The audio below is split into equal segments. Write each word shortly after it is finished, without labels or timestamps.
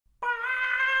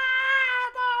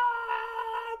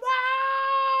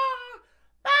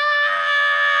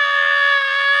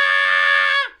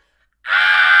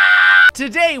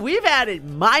today we've added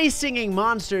my singing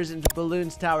monsters into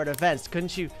Bloons Tower Defense.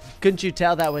 Couldn't you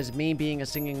tell that was me being a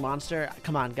singing monster?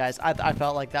 Come on, guys. I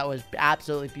felt like that was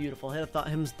absolutely beautiful. Hit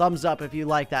a thumbs up if you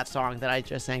like that song that I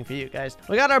just sang for you guys.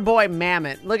 We got our boy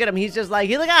Mammott. Look at him. He's just like,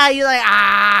 he's like,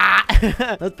 ah.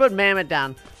 Let's put Mammott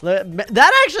down.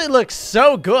 That actually looks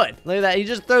so good. Look at that. He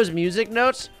just throws music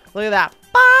notes. Look at that.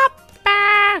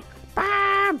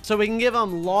 So we can give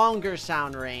him longer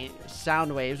sound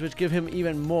waves, which give him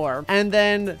even more. And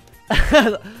then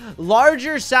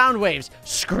larger sound waves.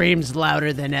 Screams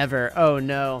louder than ever. Oh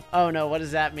no. Oh no. What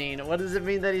does that mean? What does it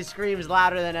mean that he screams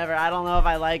louder than ever? I don't know if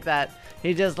I like that.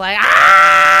 He just like,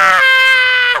 ah!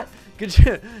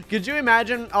 Could you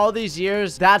imagine all these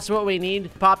years? That's what we need.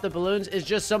 Pop the balloons is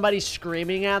just somebody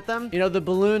screaming at them. You know, the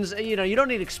balloons, you know, you don't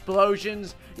need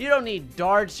explosions. You don't need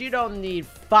darts. You don't need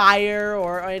fire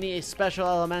or any special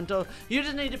elemental. You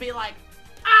just need to be like,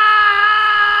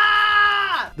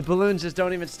 ah! The balloons just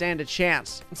don't even stand a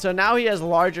chance. So now he has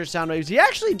larger sound waves. He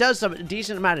actually does some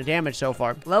decent amount of damage so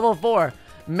far. Level 4.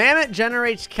 Mammott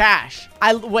generates cash.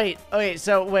 Wait,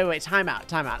 time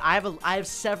out. I have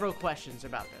several questions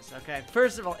about this, okay?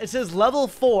 First of all, it says level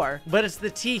 4, but it's the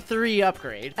T3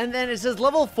 upgrade. And then it says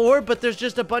level 4, but there's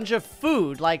just a bunch of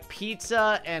food, like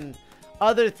pizza and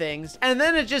other things. And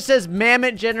then it just says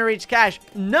Mammott generates cash.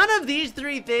 None of these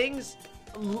three things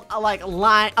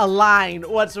align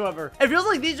whatsoever. It feels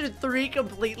like these are three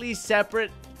completely separate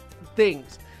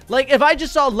things. Like, if I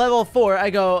just saw level 4, I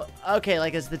go, okay,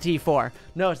 like, it's the T4.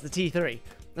 No, it's the T3.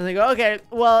 And they go, okay,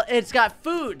 well, it's got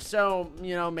food. So,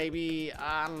 you know, maybe,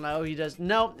 I don't know, he does.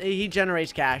 No, he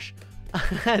generates cash.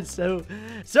 So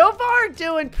far,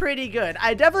 doing pretty good.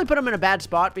 I definitely put him in a bad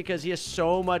spot because he has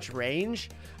so much range.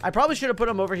 I probably should have put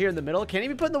him over here in the middle. Can he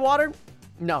be put in the water?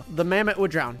 No, the Mammott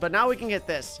would drown. But now we can get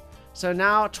this. So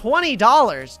now $20.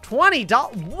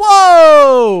 $20.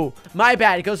 Whoa! My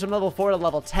bad. It goes from level 4 to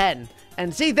level 10.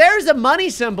 And see, there's a money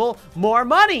symbol. More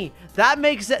money. That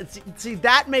makes sense. See,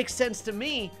 that makes sense to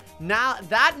me. Now,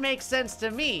 that makes sense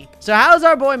to me. So how's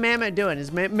our boy Mammott doing?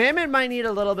 Mammott might need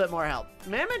a little bit more help.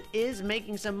 Mammott is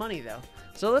making some money, though.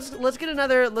 So let's get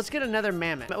another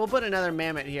Mammott. We'll put another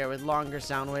Mammott here with longer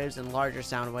sound waves and larger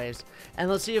sound waves. And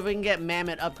let's see if we can get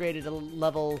Mammott upgraded to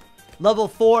level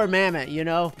 4 Mammott, you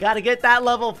know? Gotta get that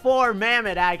level 4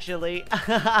 Mammott, actually.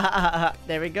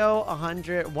 There we go.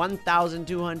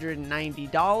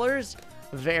 $1,290.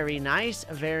 Very nice.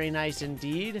 Very nice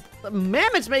indeed.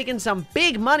 Mammott's making some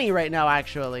big money right now,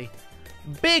 actually.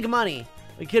 Big money.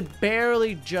 We could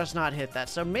barely just not hit that.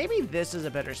 So maybe this is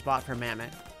a better spot for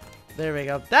Mammott. There we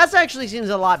go. That actually seems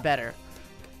a lot better.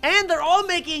 And they're all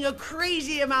making a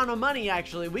crazy amount of money,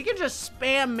 actually. We can just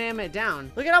spam Mammott down.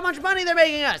 Look at how much money they're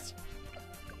making us.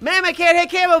 Mammott can't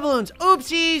hit camo balloons.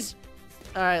 Oopsies.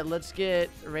 All right, let's get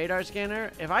radar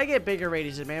scanner. If I get bigger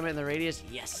radius than Mammott in the radius,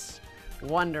 yes.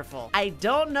 Wonderful. I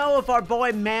don't know if our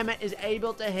boy Mammott is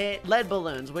able to hit lead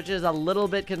balloons, which is a little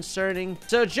bit concerning.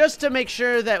 So just to make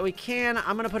sure that we can,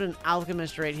 I'm going to put an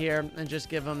alchemist right here and just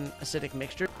give him acidic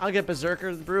mixture. I'll get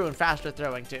berserker brew and faster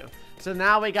throwing too. So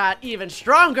now we got even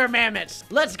stronger Mammotts.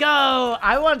 Let's go.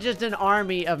 I want just an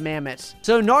army of Mammotts.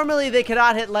 So normally they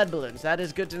cannot hit lead balloons. That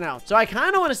is good to know. So I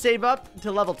kind of want to save up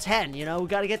to level 10. You know, we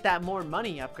got to get that more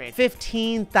money upgrade.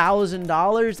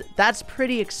 $15,000. That's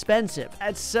pretty expensive.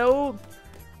 That's so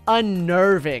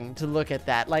unnerving to look at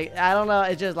that. Like, I don't know.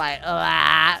 It's just like,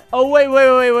 oh,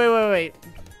 wait.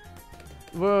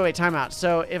 Time out.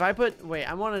 So if I put,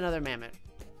 I want another Mammott.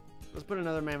 Let's put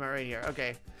another Mammott right here.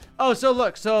 Okay. Oh, so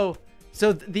look, so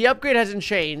the upgrade hasn't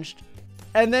changed,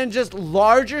 and then just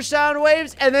larger sound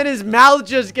waves, and then his mouth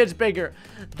just gets bigger.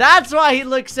 That's why he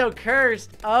looks so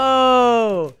cursed.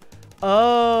 Oh,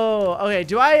 okay.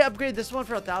 Do I upgrade this one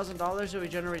for $1,000 so he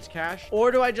generates cash,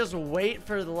 or do I just wait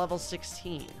for the level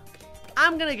 16?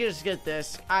 I'm gonna just get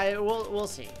this. We'll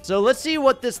see. So let's see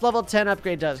what this level 10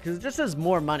 upgrade does, because it just says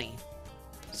more money.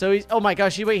 So he's, oh my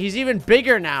gosh, he's even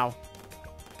bigger now.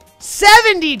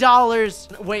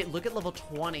 $70. Wait, look at level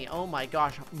 20. Oh my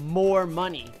gosh, more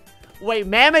money. Wait,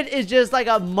 Mammott is just like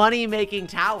a money-making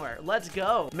tower. Let's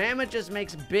go. Mammott just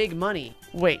makes big money.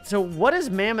 Wait, so what does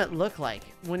Mammott look like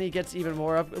when he gets even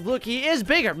more up? Look, he is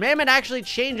bigger. Mammott actually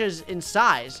changes in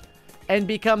size and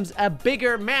becomes a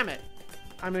bigger Mammott.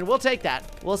 I mean, we'll take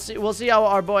that. We'll see how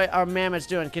our Mammott's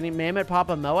doing. Can Mammott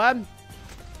pop a Moab?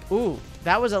 Ooh,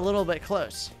 that was a little bit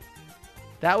close.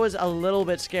 That was a little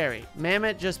bit scary.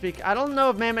 Mammott just I don't know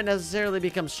if Mammott necessarily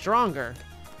becomes stronger,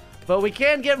 but we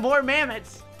can get more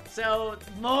Mammotts. So,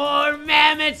 more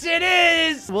mammoths it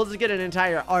is! We'll just get an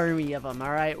entire army of them,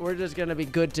 alright? We're just gonna be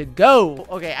good to go.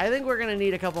 Okay, I think we're gonna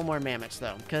need a couple more mammoths,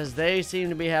 though, because they seem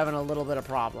to be having a little bit of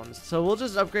problems. So we'll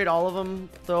just upgrade all of them,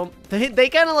 though. They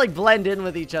kind of, like, blend in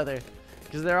with each other,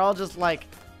 because they're all just, like,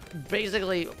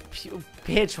 basically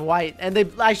pitch white. And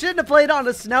I shouldn't have played on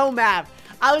a snow map.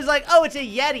 I was like, oh, it's a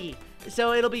Yeti.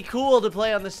 So it'll be cool to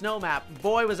play on the snow map.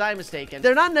 Boy, was I mistaken.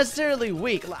 They're not necessarily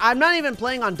weak. I'm not even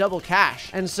playing on double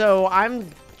cash. And so I'm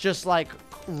just like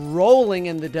rolling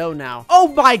in the dough now. Oh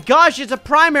my gosh, it's a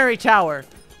primary tower.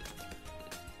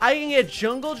 I can get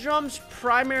jungle drums,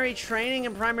 primary training,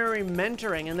 and primary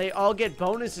mentoring, and they all get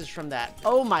bonuses from that.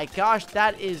 Oh my gosh,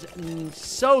 that is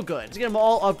so good. Let's get them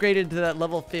all upgraded to that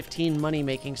level 15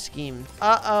 money-making scheme.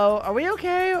 Uh-oh, are we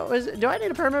okay? Do I need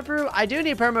a perma-brew? I do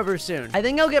need perma-brew soon. I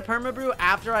think I'll get perma-brew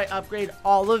after I upgrade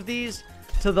all of these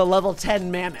to the level 10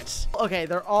 mammoths. Okay,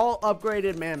 they're all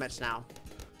upgraded mammoths now.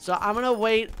 So I'm gonna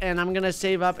wait, and I'm gonna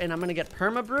save up, and I'm gonna get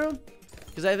perma-brew,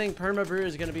 because I think perma-brew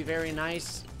is gonna be very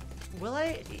nice. Will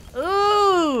I?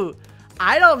 Ooh!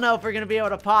 I don't know if we're going to be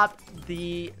able to pop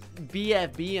the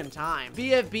BFB in time.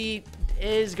 BFB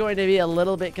is going to be a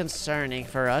little bit concerning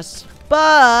for us.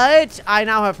 But I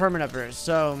now have permanent brews,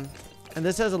 so... And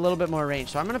this has a little bit more range,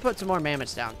 so I'm going to put some more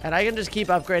mammoths down. And I can just keep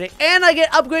upgrading. And I get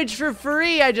upgrades for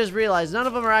free, I just realized. None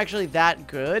of them are actually that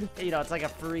good. You know, it's like a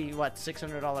free, what,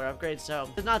 $600 upgrade. So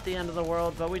it's not the end of the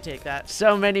world, but we take that.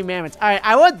 So many mammoths. All right,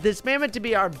 I want this mammoth to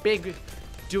be our big...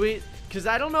 Because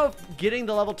I don't know if getting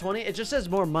the level 20, it just says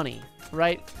more money,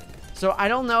 right? So I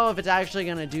don't know if it's actually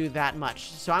going to do that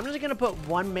much. So I'm just going to put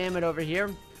one mammoth over here.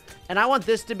 And I want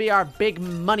this to be our big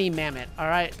money mammoth, all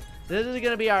right? This is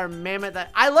going to be our mammoth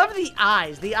that... I love the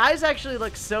eyes. The eyes actually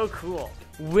look so cool.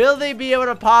 Will they be able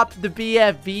to pop the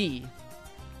BFB?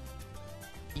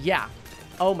 Yeah.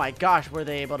 Oh my gosh, were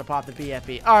they able to pop the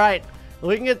BFB? All right,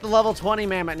 we can get the level 20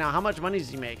 mammoth now. How much money does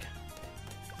he make?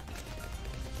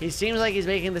 He seems like he's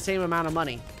making the same amount of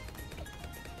money.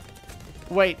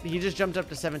 Wait, he just jumped up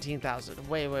to 17,000.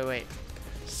 Wait.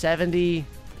 70.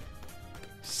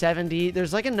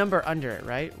 There's like a number under it,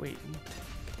 right? Wait.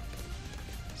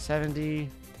 70.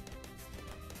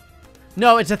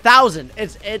 No, it's 1,000.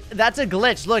 That's a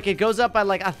glitch. Look, it goes up by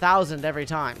like 1,000 every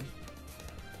time.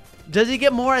 Does he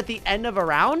get more at the end of a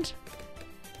round?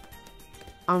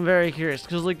 I'm very curious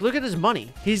because like look at his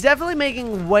money. He's definitely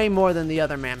making way more than the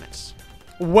other mammoths.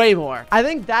 Way more. I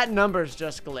think that number's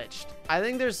just glitched. I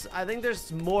think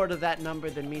there's more to that number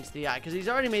than meets the eye because he's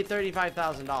already made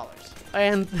 $35,000.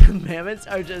 And the mammoths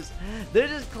are they're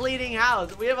just cleaning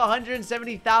house. We have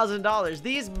 $170,000.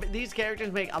 These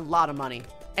characters make a lot of money.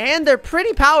 And they're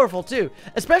pretty powerful too,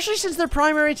 especially since they're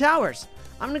primary towers.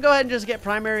 I'm going to go ahead and just get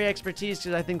primary expertise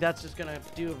because I think that's just going to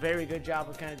do a very good job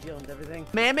of kind of dealing with everything.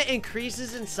 Mammoth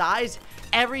increases in size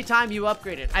every time you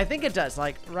upgrade it. I think it does,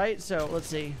 like, right? So let's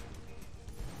see.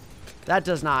 That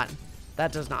does not.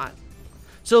 That does not.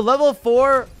 So level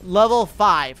 4, level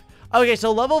 5. Okay,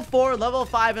 so level 4, level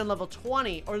 5, and level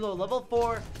 20. Or no, level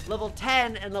 4, level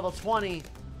 10, and level 20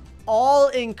 all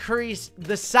increase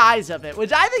the size of it,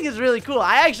 which I think is really cool.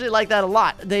 I actually like that a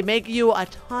lot. They make you a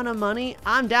ton of money.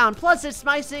 I'm down. Plus, it's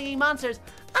my singing monsters.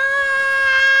 Ah!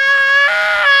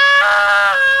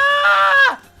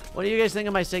 What do you guys think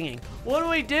of my singing? What do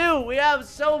we do? We have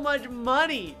so much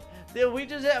money. We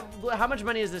just have, how much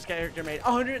money has this character made?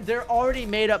 100. They're already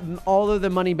made up all of the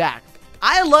money back.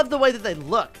 I love the way that they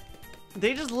look.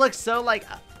 They just look so like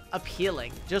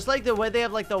appealing. Just like the way they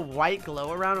have like the white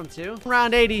glow around them too.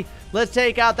 Round 80. Let's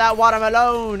take out that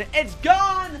watermelon. It's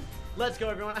gone. Let's go,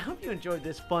 everyone. I hope you enjoyed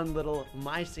this fun little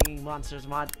My Singing Monsters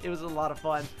mod. It was a lot of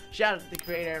fun. Shout out to the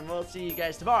creator, and we'll see you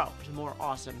guys tomorrow for some more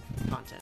awesome content.